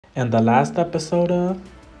and the last episode of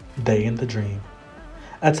Day and the Dream.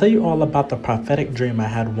 I tell you all about the prophetic dream I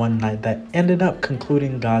had one night that ended up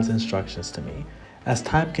concluding God's instructions to me. As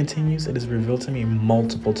time continues, it is revealed to me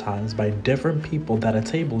multiple times by different people that a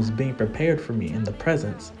table is being prepared for me in the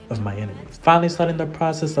presence of my enemies. Finally starting the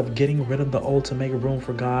process of getting rid of the old to make room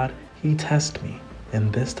for God, He tests me,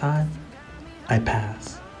 and this time, I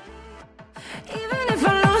pass.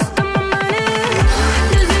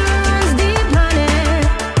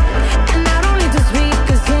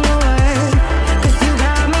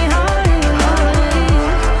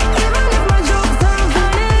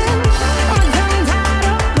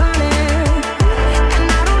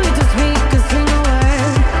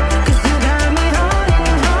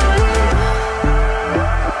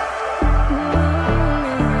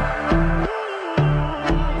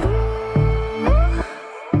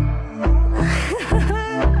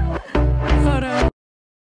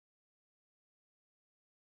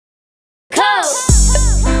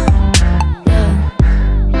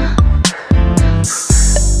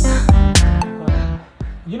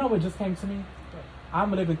 You know what just came to me?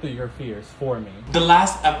 I'm living through your fears for me. The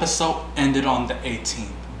last episode ended on the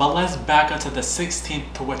 18th, but let's back up to the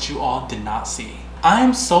 16th to what you all did not see. I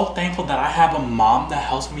am so thankful that I have a mom that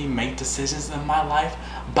helps me make decisions in my life,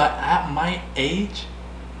 but at my age,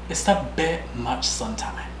 it's a bit much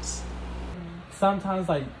sometimes. Sometimes,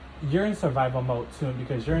 like, you're in survival mode too, and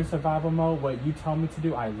because you're in survival mode, what you tell me to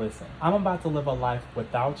do, I listen. I'm about to live a life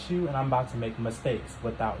without you, and I'm about to make mistakes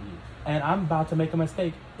without you. And I'm about to make a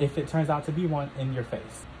mistake if it turns out to be one in your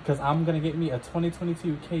face. Because I'm going to get me a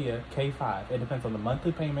 2022 Kia K5. It depends on the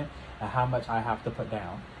monthly payment and how much I have to put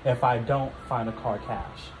down if I don't find a car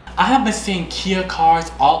cash. I have been seeing Kia cars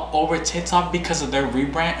all over TikTok because of their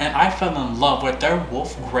rebrand, and I fell in love with their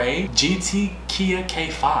Wolf Gray GT Kia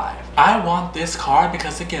K5. I want this car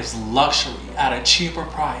because it gives luxury at a cheaper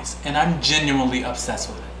price, and I'm genuinely obsessed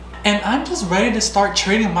with it. And I'm just ready to start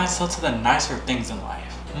treating myself to the nicer things in life.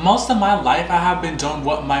 Most of my life I have been doing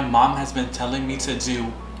what my mom has been telling me to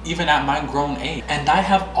do, even at my grown age. And I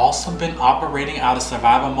have also been operating out of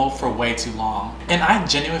survival mode for way too long. And I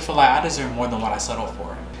genuinely feel like I deserve more than what I settled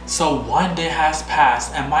for. So one day has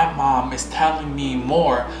passed and my mom is telling me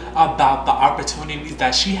more about the opportunities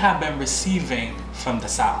that she had been receiving from the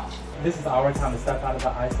South. This is our time to step out of the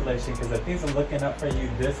isolation, because if things are looking up for you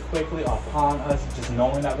this quickly upon us just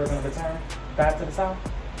knowing that we're going to return back to the South,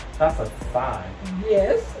 that's a sign.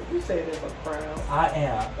 Yes, you said it's a proud. I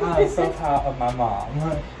am. I'm so proud of my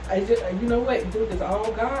mom. You know what, dude, it's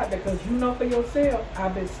all God, because you know for yourself,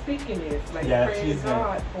 I've been speaking this, like praying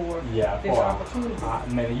God for this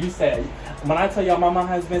opportunity. Man, you said, when I tell y'all, my mom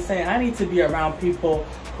has been saying, I need to be around people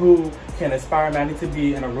who can inspire me. I need to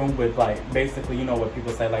be in a room with, like, basically, you know what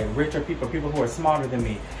people say, like richer people, people who are smarter than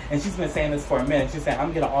me. And she's been saying this for a minute. She's saying,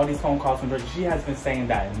 I'm getting all these phone calls from Georgia. She has been saying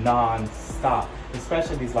that non-stop,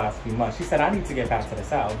 especially these last few months. She said, I need to get back to the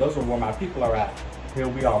South. Those are where my people are at. Here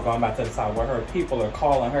we are going back to the South, where her people are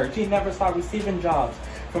calling her. She never stopped receiving jobs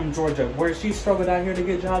from Georgia. Where she struggled out here to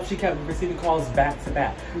get jobs, she kept receiving calls back to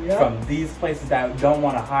back from these places that don't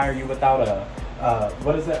want to hire you without a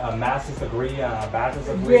a master's degree, a bachelor's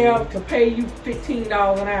degree. Yeah, to pay you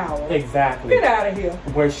 $15 an hour. Exactly. Get out of here.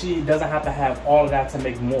 Where she doesn't have to have all of that to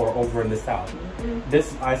make more over in the South.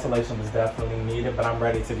 This isolation is definitely needed, but I'm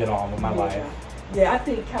ready to get on with my life. Yeah, I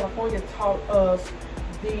think California taught us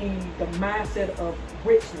the mindset of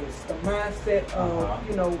richness, the mindset of,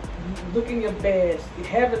 you know, looking your best,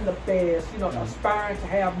 having the best, you know, aspiring to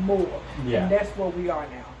have more. Yeah. And that's where we are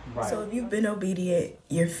now. Right. So if you've been obedient,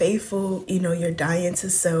 you're faithful, you know, you're dying to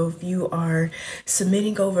self, you are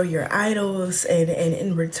submitting over your idols, and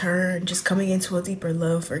in return, just coming into a deeper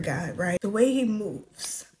love for God, right? The way He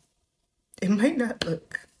moves, it might not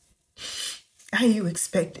look how you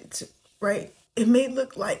expect it to, right? It may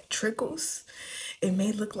look like trickles. It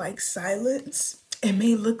may look like silence. It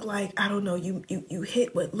may look like, I don't know, you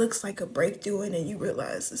hit what looks like a breakthrough and then you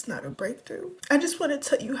realize it's not a breakthrough. I just want to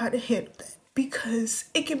tell you how to handle that, because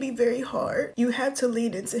it can be very hard. You have to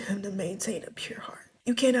lean into Him to maintain a pure heart.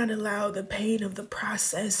 You cannot allow the pain of the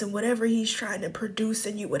process and whatever He's trying to produce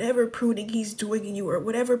in you, whatever pruning He's doing in you, or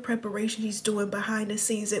whatever preparation He's doing behind the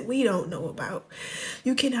scenes that we don't know about.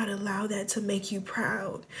 You cannot allow that to make you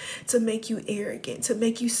proud, to make you arrogant, to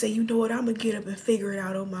make you say, you know what, I'm going to get up and figure it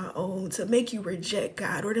out on my own, to make you reject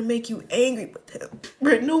God, or to make you angry with Him.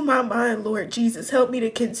 Renew my mind, Lord Jesus. Help me to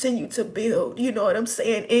continue to build, you know what I'm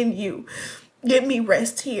saying, in you. Give me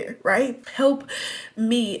rest here, right? Help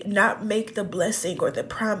me not make the blessing or the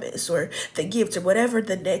promise or the gift or whatever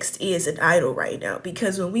the next is an idol right now.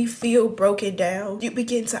 Because when we feel broken down, you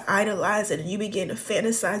begin to idolize it and you begin to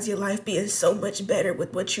fantasize your life being so much better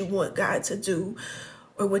with what you want God to do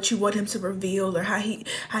or what you want him to reveal or how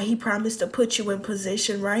he promised to put you in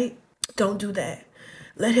position, right? Don't do that.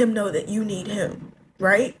 Let him know that you need him,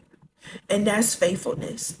 right? And that's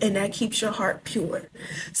faithfulness, and that keeps your heart pure.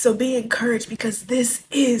 So be encouraged because this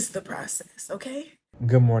is the process, okay?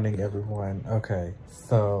 Good morning, everyone. Okay,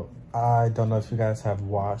 so I don't know if you guys have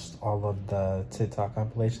watched all of the TikTok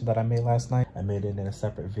compilation that I made last night. I made it in a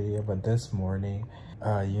separate video, but this morning,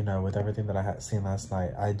 you know, with everything that I had seen last night,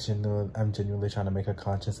 I'm genuinely trying to make a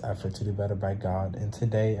conscious effort to do better by God. And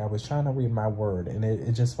today I was trying to read my word and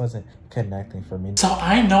it just wasn't connecting for me. So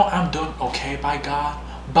I know I'm doing okay by God,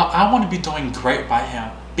 but I want to be doing great by him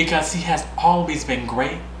because he has always been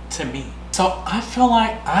great to me. So I feel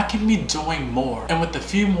like I can be doing more. And with a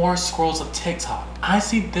few more scrolls of TikTok, I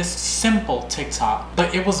see this simple TikTok,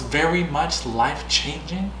 but it was very much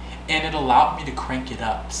life-changing and it allowed me to crank it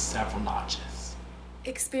up several notches.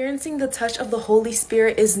 Experiencing the touch of the Holy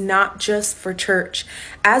Spirit is not just for church.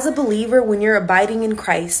 As a believer, when you're abiding in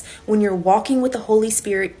Christ, when you're walking with the Holy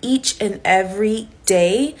Spirit each and every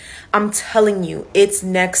day, I'm telling you, it's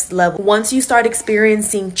next level. Once you start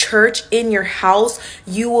experiencing church in your house,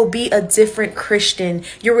 you will be a different Christian.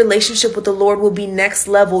 Your relationship with the Lord will be next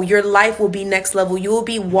level. Your life will be next level. You will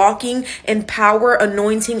be walking in power,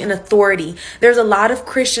 anointing, and authority. There's a lot of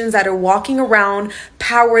Christians that are walking around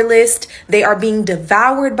powerless. They are being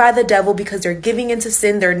devoured by the devil because they're giving into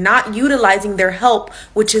sin. They're not utilizing their help,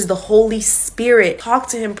 which is the Holy Spirit. Talk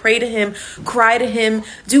to him, pray to him, cry to him,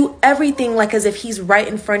 do everything like as if he's right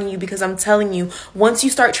in front of you, because I'm telling you, once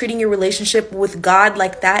you start treating your relationship with God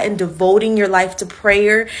like that and devoting your life to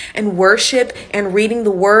prayer and worship and reading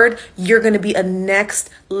the word, you're going to be a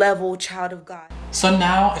next level child of God. So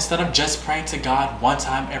now, instead of just praying to God one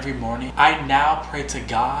time every morning, I now pray to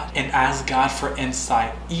God and ask God for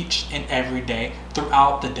insight each and every day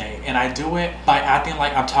throughout the day. And I do it by acting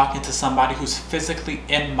like I'm talking to somebody who's physically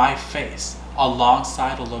in my face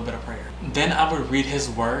alongside a little bit of prayer. Then I would read his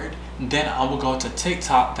word. Then I would go to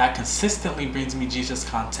TikTok that consistently brings me Jesus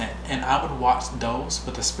content, and I would watch those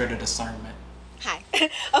with the spirit of discernment. Hi.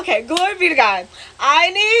 Okay, glory be to God. I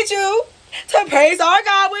need you to praise our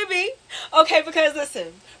God with me. Okay, because listen,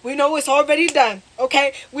 we know it's already done.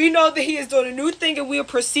 Okay, we know that he is doing a new thing and we are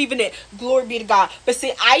perceiving it. Glory be to God. But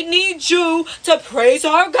see, I need you to praise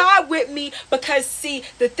our God with me, because see,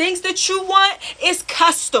 the things that you want is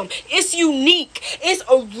custom, it's unique, it's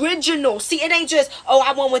original. See, it ain't just, oh,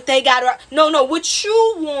 I want what they got. No, what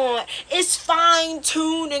you want is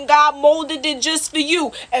fine-tuned and God molded it just for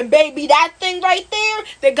you. And baby, that thing right there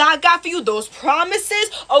that God got for you, those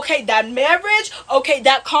promises, okay, that marriage, okay,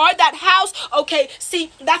 that car, that house, okay,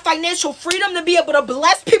 see, that financial freedom to be able to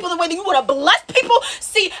bless people the way that you want to bless people.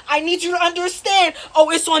 See, I need you to understand, oh,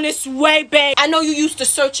 it's on its way, babe. I know you used to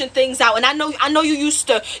searching things out, and I know you used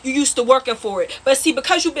to working for it. But see,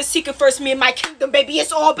 because you've been seeking first me and my kingdom, baby,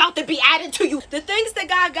 it's all about to be added to you. The things that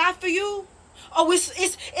God got for you, oh,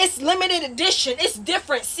 it's limited edition. It's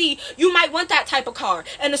different. See, you might want that type of car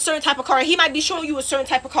and a certain type of car, and he might be showing you a certain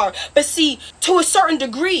type of car. But see, to a certain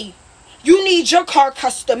degree, you need your car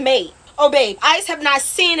custom made. Oh, babe, eyes have not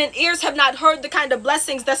seen and ears have not heard the kind of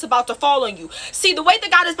blessings that's about to fall on you. See, the way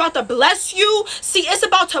that God is about to bless you, see, it's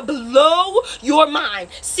about to blow your mind.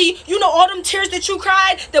 See, you know all them tears that you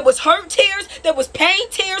cried? There was hurt tears, there was pain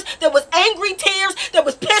tears, there was angry tears, there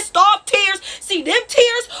was pissed off tears. See, them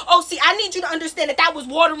tears, oh, see, I need you to understand that that was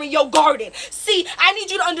watering your garden. See, I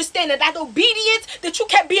need you to understand that that obedience that you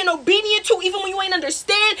kept being obedient to, even when you ain't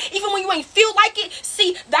understand, even when you ain't feel like it,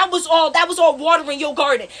 see, that was all watering your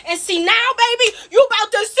garden. And see, now, baby, you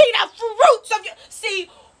about to see the fruits of your, see,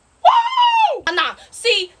 woo! Nah,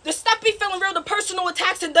 see, the stuff be feeling real, the personal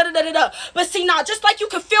attacks and da-da-da-da-da. But see, nah, just like you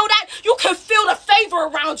can feel that, you can feel the favor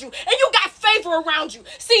around you. And you got favor around you.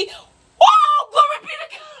 See, woo! Glory be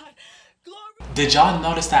to God. Glory. Did y'all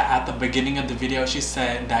notice that at the beginning of the video, she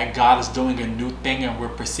said that God is doing a new thing and we're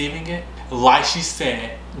perceiving it? Like she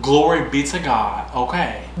said, glory be to God,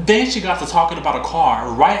 okay? Then she got to talking about a car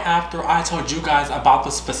right after I told you guys about the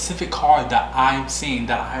specific car that I'm seeing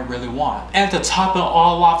that I really want. And to top it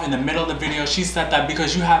all off, in the middle of the video, she said that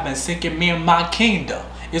because you have been seeking me and my kingdom,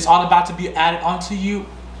 it's all about to be added onto you.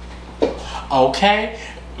 Okay?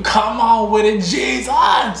 Come on with it,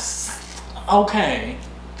 Jesus! Okay,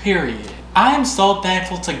 period. I am so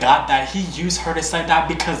thankful to God that he used her to say that,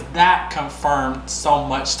 because that confirmed so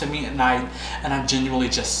much to me, and I'm genuinely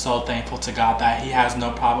just so thankful to God that he has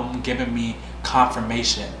no problem giving me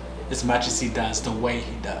confirmation as much as he does the way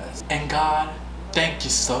he does. And God, thank you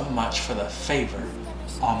so much for the favor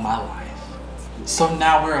on my life. So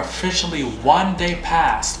now we're officially 1 day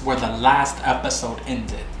past where the last episode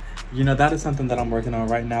ended. You know, that is something that I'm working on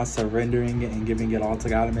right now, surrendering it and giving it all to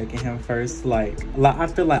God and making him first. Like I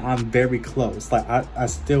feel like I'm very close. Like I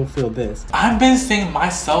still feel this. I've been seeing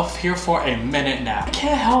myself here for a minute now. I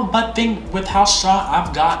can't help but think with how strong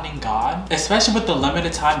I've gotten in God, especially with the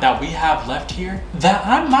limited time that we have left here, that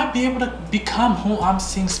I might be able to become who I'm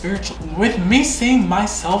seeing spiritually. With me seeing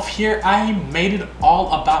myself here, I made it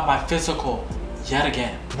all about my physical yet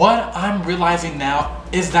again. What I'm realizing now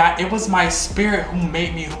is that it was my spirit who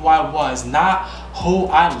made me who I was, not who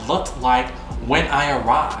I looked like when I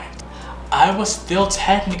arrived. I will still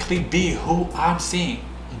technically be who I'm seeing,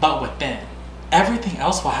 but within. Everything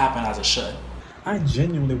else will happen as it should. I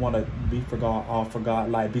genuinely want to be all for God,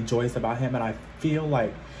 like be joyous about him, and I feel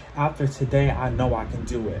like after today, I know I can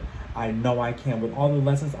do it. I know I can. With all the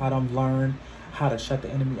lessons I done learned, how to shut the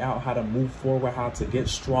enemy out, how to move forward, how to get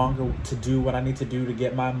stronger, to do what I need to do to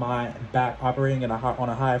get my mind back operating on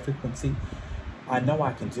a higher frequency. I know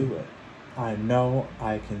I can do it. I know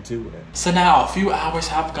I can do it. So now a few hours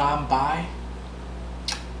have gone by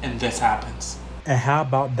and this happens. And how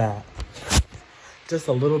about that? Just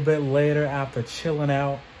a little bit later, after chilling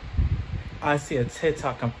out, I see a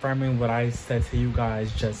TikTok confirming what I said to you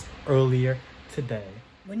guys just earlier today.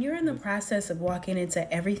 When you're in the process of walking into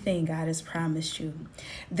everything God has promised you,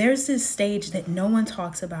 there's this stage that no one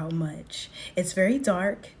talks about much. It's very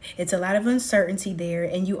dark. It's a lot of uncertainty there,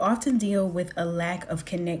 and you often deal with a lack of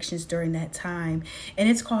connections during that time, and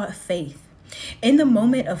it's called faith. In the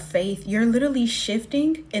moment of faith, you're literally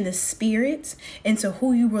shifting in the spirit into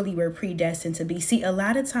who you really were predestined to be. See, a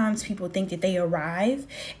lot of times people think that they arrive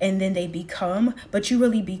and then they become, but you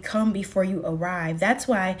really become before you arrive. That's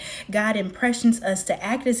why God impressions us to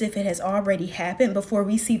act as if it has already happened before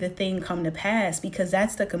we see the thing come to pass, because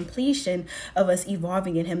that's the completion of us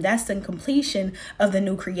evolving in him. That's the completion of the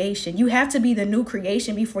new creation. You have to be the new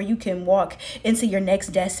creation before you can walk into your next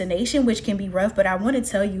destination, which can be rough. But I want to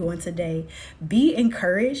tell you on today, be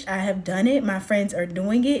encouraged. I have done it. My friends are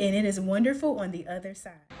doing it, and it is wonderful on the other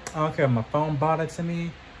side. I don't care if my phone brought it to me.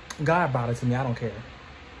 God brought it to me. I don't care.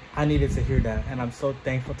 I needed to hear that, and I'm so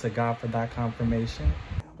thankful to God for that confirmation.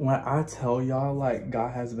 When I tell y'all, like,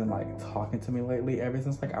 God has been like talking to me lately, ever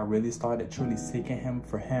since like I really started truly seeking him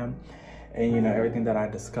for him. And you know, everything that I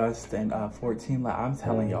discussed in 14, like I'm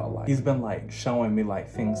telling y'all, like he's been like showing me like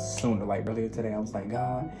things sooner. Like earlier today, I was like,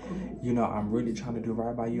 God, you know, I'm really trying to do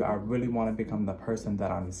right by you. I really want to become the person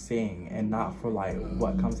that I'm seeing, and not for like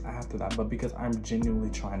what comes after that, but because I'm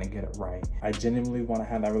genuinely trying to get it right. I genuinely want to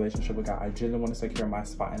have that relationship with God. I genuinely want to secure my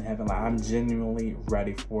spot in heaven. Like I'm genuinely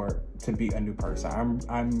ready to be a new person.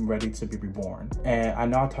 I'm ready to be reborn. And I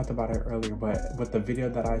know I talked about it earlier, but with the video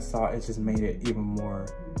that I saw, it just made it even more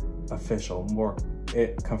official,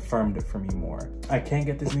 it confirmed it for me more. I can't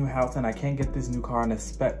get this new house and I can't get this new car and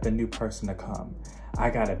expect the new person to come. I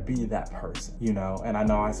gotta be that person, you know? And I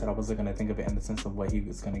know I said I wasn't gonna think of it in the sense of what he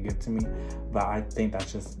was gonna give to me, but I think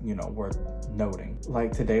that's just, you know, worth noting.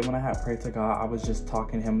 Like today when I had prayed to God, I was just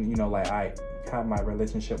talking to him, you know, like I have my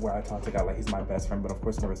relationship where I talk to God like he's my best friend, but of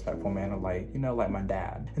course in a respectful manner, like, you know, like my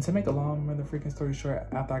dad. And to make a long freaking story short,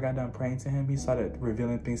 after I got done praying to him, he started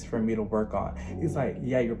revealing things for me to work on. He's like,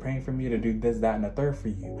 yeah, you're praying for me to do this, that, and the third for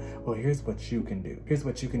you. Well, here's what you can do. Here's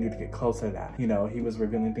what you can do to get closer to that. You know, he was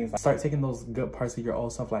revealing things like start taking those good parts of your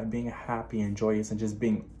old self, like being happy and joyous and just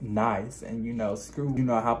being nice, and you know, screw, you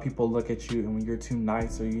know, how people look at you and when you're too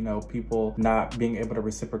nice, or you know, people not being able to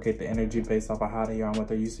reciprocate the energy based off of how they are and what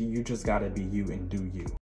they're used to. You just gotta be you and do you.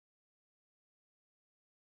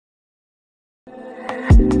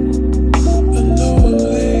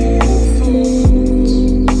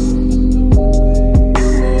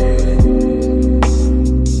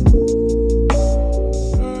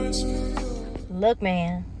 Look,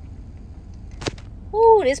 man.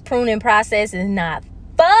 Ooh, this pruning process is not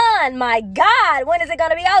fun. My God, when is it going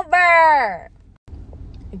to be over?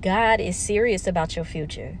 God is serious about your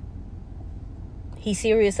future. He's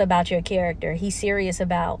serious about your character. He's serious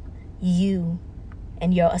about you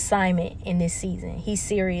and your assignment in this season. He's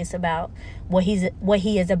serious about what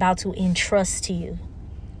he is about to entrust to you.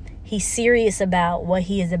 He's serious about what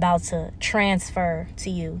he is about to transfer to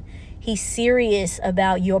you. He's serious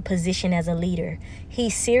about your position as a leader.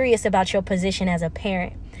 He's serious about your position as a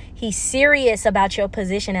parent. He's serious about your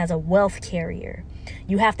position as a wealth carrier.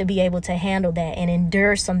 You have to be able to handle that and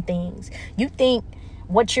endure some things. You think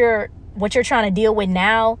what you're trying to deal with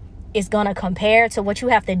now is going to compare to what you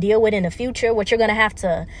have to deal with in the future, what you're going to have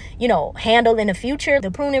to, handle in the future.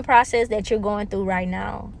 The pruning process that you're going through right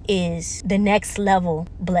now is the next level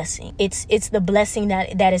blessing. It's the blessing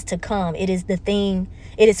that is to come. It is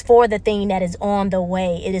for the thing that is on the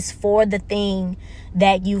way. It is for the thing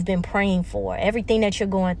that you've been praying for. Everything that you're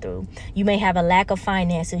going through. You may have a lack of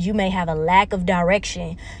finances. You may have a lack of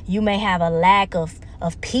direction. You may have a lack of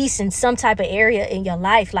peace in some type of area in your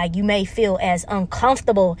life. Like you may feel as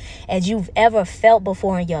uncomfortable as you've ever felt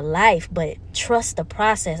before in your life, but trust the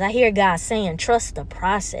process. I hear God saying, trust the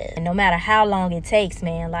process. And no matter how long it takes,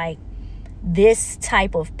 man, like this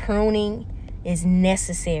type of pruning is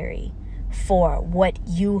necessary for what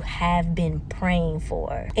you have been praying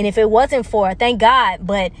for. And if it wasn't for, thank God,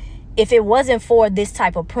 but if it wasn't for this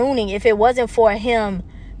type of pruning, if it wasn't for him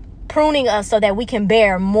pruning us so that we can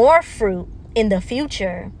bear more fruit in the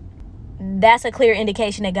future, that's a clear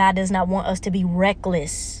indication that God does not want us to be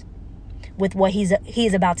reckless with what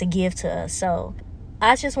he's about to give to us. So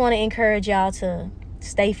I just want to encourage y'all to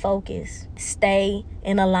stay focused, stay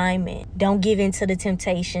in alignment. Don't give in to the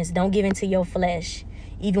temptations. Don't give in to your flesh.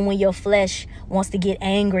 Even when your flesh wants to get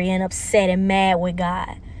angry and upset and mad with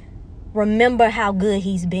God, remember how good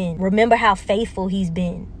he's been. Remember how faithful he's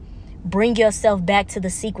been. Bring yourself back to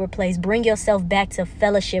the secret place. Bring yourself back to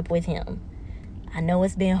fellowship with him. I know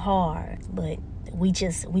it's been hard, but we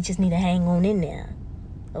just need to hang on in there.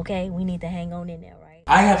 Okay? We need to hang on in there, right?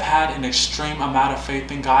 I have had an extreme amount of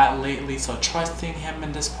faith in God lately, so trusting him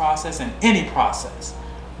in this process and any process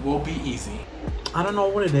will be easy. I don't know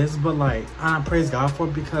what it is, but like I praise God for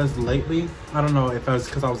it, because lately, I don't know if it was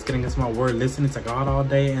because I was getting into my word, listening to God all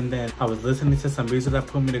day, and then I was listening to some music that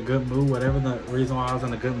put me in a good mood, whatever the reason why I was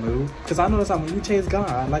in a good mood. Because I noticed that when you chase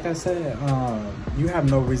God, like I said, you have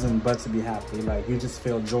no reason but to be happy. Like you just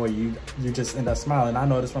feel joy, you just end up smiling. I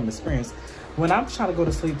know this from experience. When I'm trying to go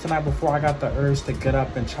to sleep tonight, before I got the urge to get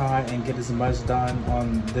up and try and get as much done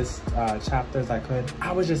on this chapter as I could,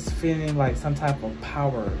 I was just feeling like some type of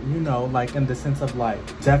power, like in the sense of like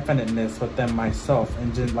definiteness within myself,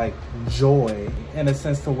 and just like joy in a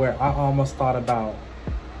sense to where I almost thought about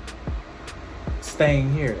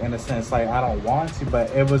staying here, in a sense. Like I don't want to, but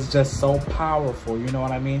it was just so powerful, you know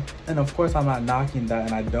what I mean? And of course I'm not knocking that,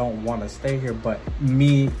 and I don't want to stay here, but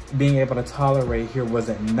me being able to tolerate here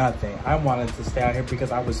wasn't nothing. I wanted to stay out here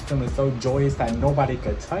because I was feeling so joyous that nobody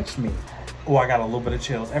could touch me. Oh, I got a little bit of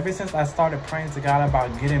chills. Ever since I started praying to God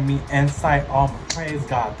about getting me insight, praise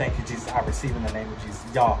God, thank you Jesus, I receive in the name of Jesus.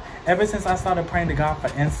 Y'all, ever since I started praying to God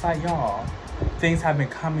for insight, y'all, things have been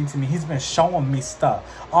coming to me. He's been showing me stuff,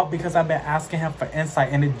 all because I've been asking him for insight.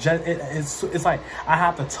 And it's like I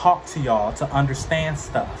have to talk to y'all to understand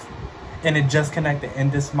stuff, and it just connected in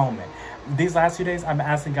this moment. These last few days I've been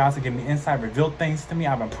asking God to give me insight, reveal things to me.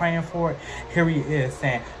 I've been praying for it. Here he is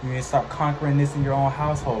saying you need to start conquering this in your own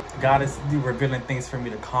household. God is revealing things for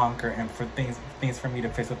me to conquer, and for things for me to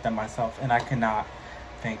face within myself, and I cannot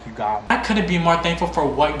thank you, God. I couldn't be more thankful for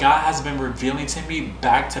what God has been revealing to me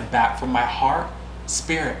back to back from my heart,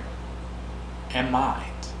 spirit, and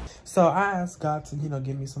mind. So I asked God to,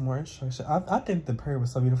 give me some more instruction. I think the prayer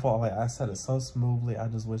was so beautiful. Like I said it so smoothly. I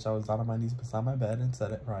just wish I was out on my knees beside my bed and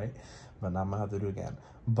said it right. But now I'm gonna have to do it again.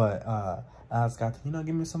 But I asked God to,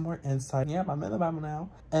 give me some more insight. Yeah, I'm in the Bible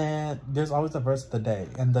now. And there's always a verse of the day.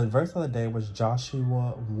 And the verse of the day was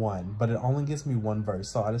Joshua 1. But it only gives me one verse.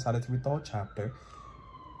 So I decided to read the whole chapter.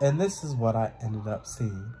 And this is what I ended up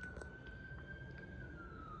seeing.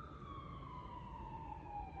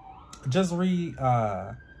 Just read,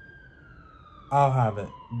 I'll have it.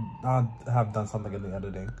 I'll have done something in the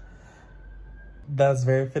editing. That's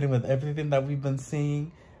very fitting with everything that we've been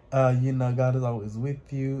seeing. God is always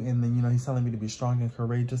with you. And then, he's telling me to be strong and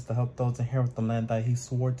courageous to help those inherit the land that he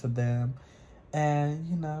swore to them.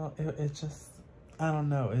 And, it just, I don't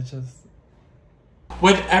know, it just...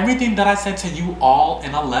 With everything that I said to you all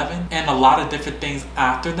in 11 and a lot of different things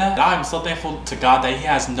after that, I'm so thankful to God that he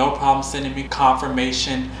has no problem sending me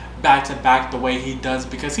confirmation back to back the way he does,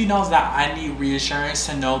 because he knows that I need reassurance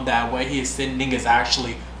to know that what he is sending is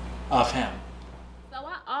actually of him. So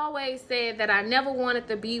I always said that I never wanted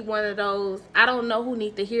to be one of those, I don't know who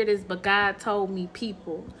need to hear this, but God told me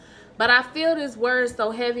people. But I feel this word so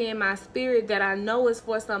heavy in my spirit that I know it's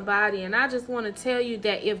for somebody. And I just want to tell you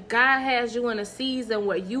that if God has you in a season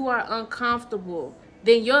where you are uncomfortable,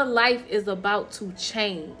 then your life is about to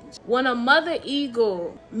change. When a mother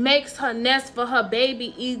eagle makes her nest for her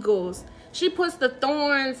baby eagles, She puts the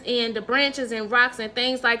thorns and the branches and rocks and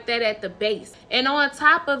things like that at the base. And on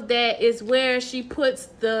top of that is where she puts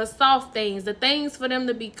the soft things, the things for them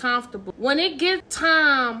to be comfortable. When it gets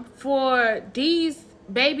time for these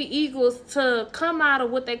baby eagles to come out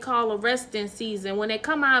of what they call a resting season. When they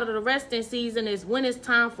come out of the resting season is when it's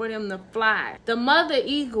time for them to fly. The mother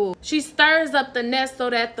eagle, she stirs up the nest so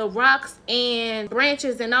that the rocks and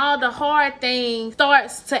branches and all the hard things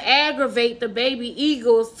starts to aggravate the baby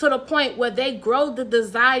eagles to the point where they grow the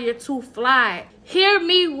desire to fly. Hear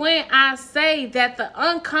me when I say that the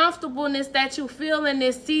uncomfortableness that you feel in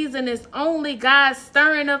this season is only God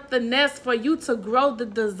stirring up the nest for you to grow the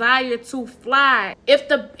desire to fly. If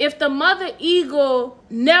the mother eagle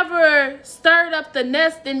never stirred up the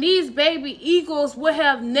nest, then these baby eagles would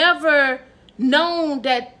have never known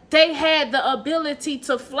that they had the ability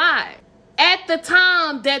to fly. At the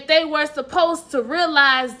time that they were supposed to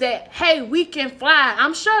realize that, hey, we can fly,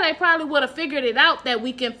 I'm sure they probably would have figured it out that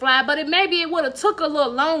we can fly, but maybe it would have took a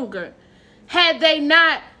little longer had they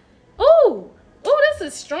not. Ooh, this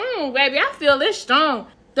is strong, baby. I feel this strong.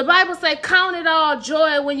 The Bible says, count it all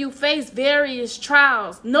joy when you face various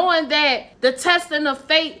trials, knowing that the testing of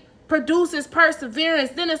faith produces perseverance.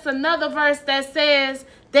 Then it's another verse that says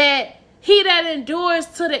that he that endures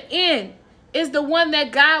to the end is the one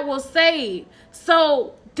that God will save.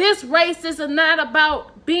 So this race is not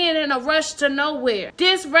about being in a rush to nowhere.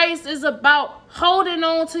 This race is about holding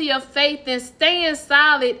on to your faith and staying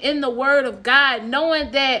solid in the word of God,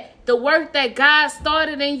 knowing that the work that God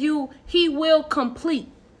started in you, he will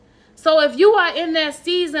complete. So if you are in that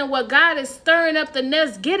season where God is stirring up the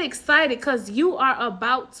nest, get excited because you are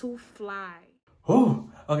about to fly.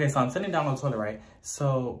 Whew. Okay, so I'm sitting down on the toilet, right?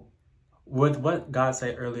 So with what God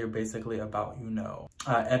said earlier, basically about,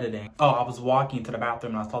 editing. Oh, I was walking to the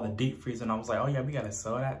bathroom and I saw the deep freezer and I was like, oh yeah, we gotta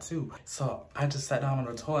sell that too. So I just sat down on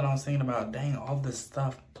the toilet and I was thinking about, dang, all this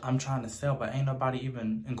stuff I'm trying to sell, but ain't nobody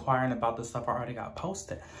even inquiring about the stuff I already got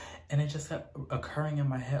posted. And it just kept occurring in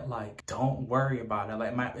my head, like, don't worry about it.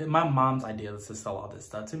 Like, my mom's idea is to sell all this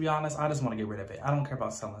stuff. To be honest, I just want to get rid of it. I don't care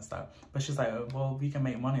about selling stuff. But she's like, well, we can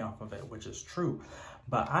make money off of it, which is true.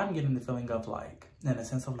 But I'm getting the feeling of, like, in a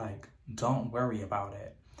sense of, like, don't worry about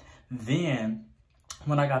it. Then,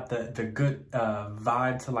 when I got the good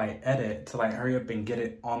vibe to, like, edit, to, like, hurry up and get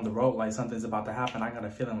it on the road, like, something's about to happen, I got a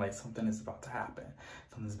feeling like something is about to happen.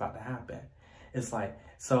 Something's about to happen. It's like,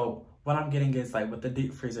 so what I'm getting is like with the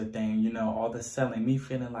deep freezer thing, all the selling, me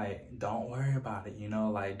feeling like, don't worry about it,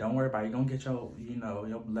 like, don't worry about it. You're going to get your,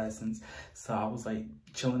 your blessings. So I was like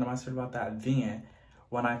chilling in my spirit about that. Then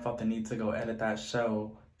when I felt the need to go edit that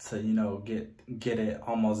show to, get it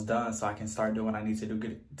almost done so I can start doing what I need to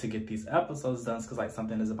do to get these episodes done, because like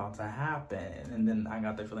something is about to happen. And then I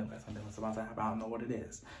got the feeling that something was about to happen. I don't know what it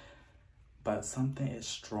is, but something is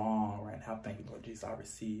strong right now. Thank you, Lord Jesus. I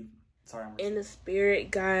receive. Sorry, in the spirit,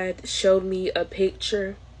 God showed me a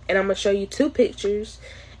picture, and I'm going to show you two pictures,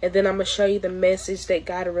 and then I'm going to show you the message that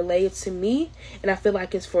God relayed to me, and I feel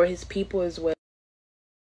like it's for his people as well.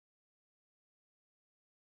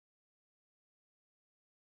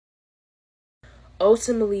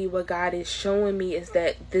 Ultimately, what God is showing me is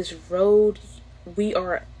that this road we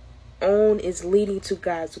are on is leading to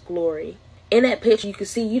God's glory. In that picture, you can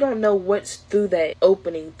see you don't know what's through that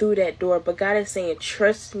opening, through that door. But God is saying,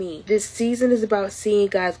 trust me. This season is about seeing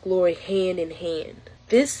God's glory hand in hand.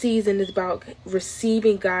 This season is about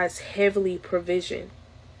receiving God's heavenly provision.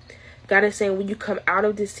 God is saying when you come out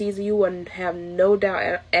of this season, you will have no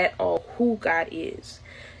doubt at all who God is.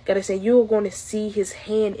 God is saying you are going to see his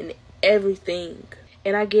hand in everything.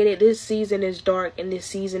 And I get it. This season is dark and this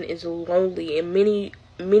season is lonely. And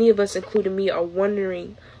many of us, including me, are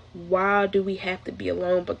wondering, why do we have to be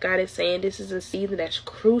alone? But God is saying this is a season that's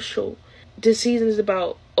crucial. This season is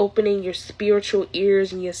about opening your spiritual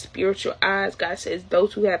ears and your spiritual eyes. God says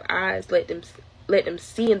those who have eyes, let them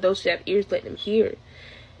see, and those who have ears, let them hear.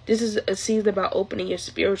 This is a season about opening your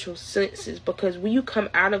spiritual senses, because when you come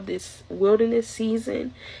out of this wilderness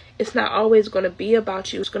season, it's not always going to be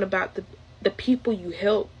about you. It's going to be about the people you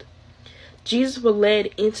helped. Jesus was led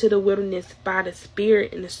into the wilderness by the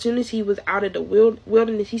Spirit, and as soon as he was out of the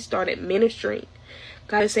wilderness, he started ministering.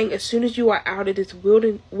 God is saying, as soon as you are out of this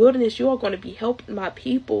wilderness, you are going to be helping my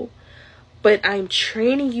people. But I'm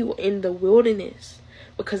training you in the wilderness,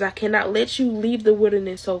 because I cannot let you leave the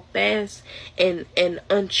wilderness so fast and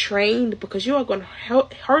untrained, because you are going to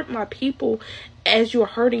hurt my people as you are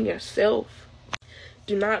hurting yourself.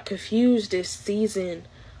 Do not confuse this season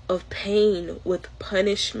of pain with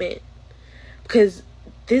punishment. Because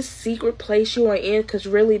this secret place you are in, because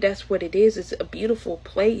really that's what it is. It's a beautiful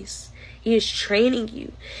place. He is training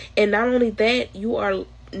you. And not only that, you are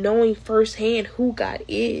knowing firsthand who God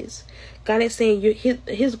is. God is saying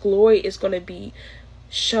his glory is going to be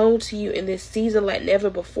shown to you in this season like never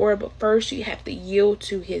before. But first you have to yield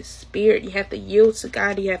to his spirit. You have to yield to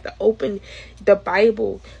God. You have to open the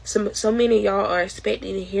Bible. So many of y'all are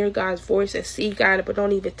expecting to hear God's voice and see God, but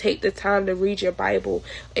don't even take the time to read your Bible,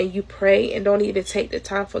 and you pray and don't even take the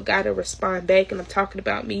time for God to respond back. And I'm talking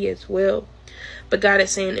about me as well. But God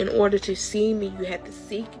is saying, in order to see me, you have to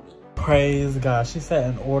seek me. Praise God. She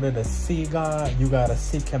said in order to see God, you got to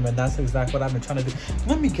seek him. And that's exactly what I've been trying to do.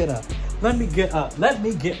 Let me get up. Let me get up. Let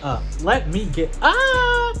me get up. Let me get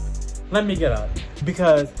up. Let me get up.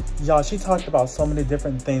 Because, y'all, she talked about so many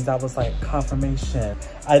different things that was like confirmation.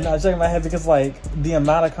 I'm not shaking my head because, like, the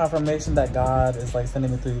amount of confirmation that God is, like,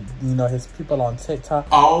 sending me through, you know, his people on TikTok.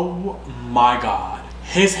 Oh, my God.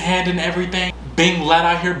 His hand in everything, being led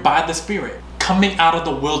out here by the Spirit, coming out of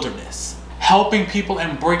the wilderness, helping people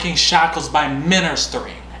and breaking shackles by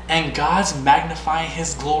ministering, and God's magnifying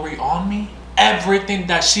his glory on me. Everything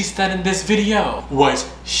that she said in this video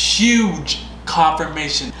was huge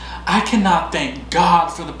confirmation. I cannot thank God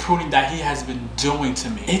for the pruning that he has been doing to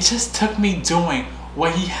me. It just took me doing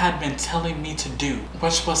what he had been telling me to do,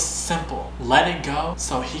 which was simple. Let it go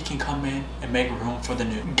so he can come in and make room for the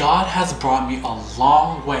new. God has brought me a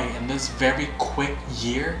long way in this very quick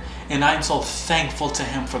year, and I'm so thankful to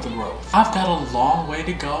him for the growth. I've got a long way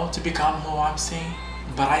to go to become who I'm seeing,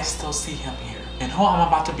 but I still see him here. And who I'm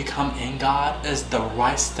about to become in God is the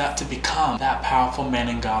right step to become that powerful man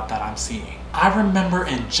in God that I'm seeing. I remember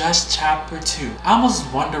in just chapter 2, I was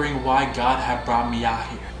wondering why God had brought me out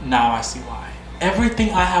here. Now I see why. Everything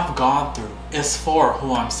I have gone through is for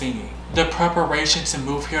who I'm seeing. The preparation to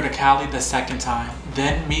move here to Cali the second time,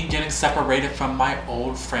 then me getting separated from my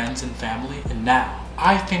old friends and family, and now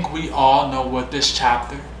I think we all know what this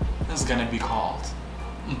chapter is gonna be called.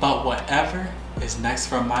 But whatever is next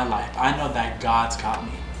for my life, I know that God's got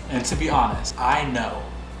me. And to be honest, I know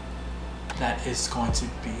that it's going to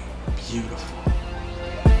be beautiful.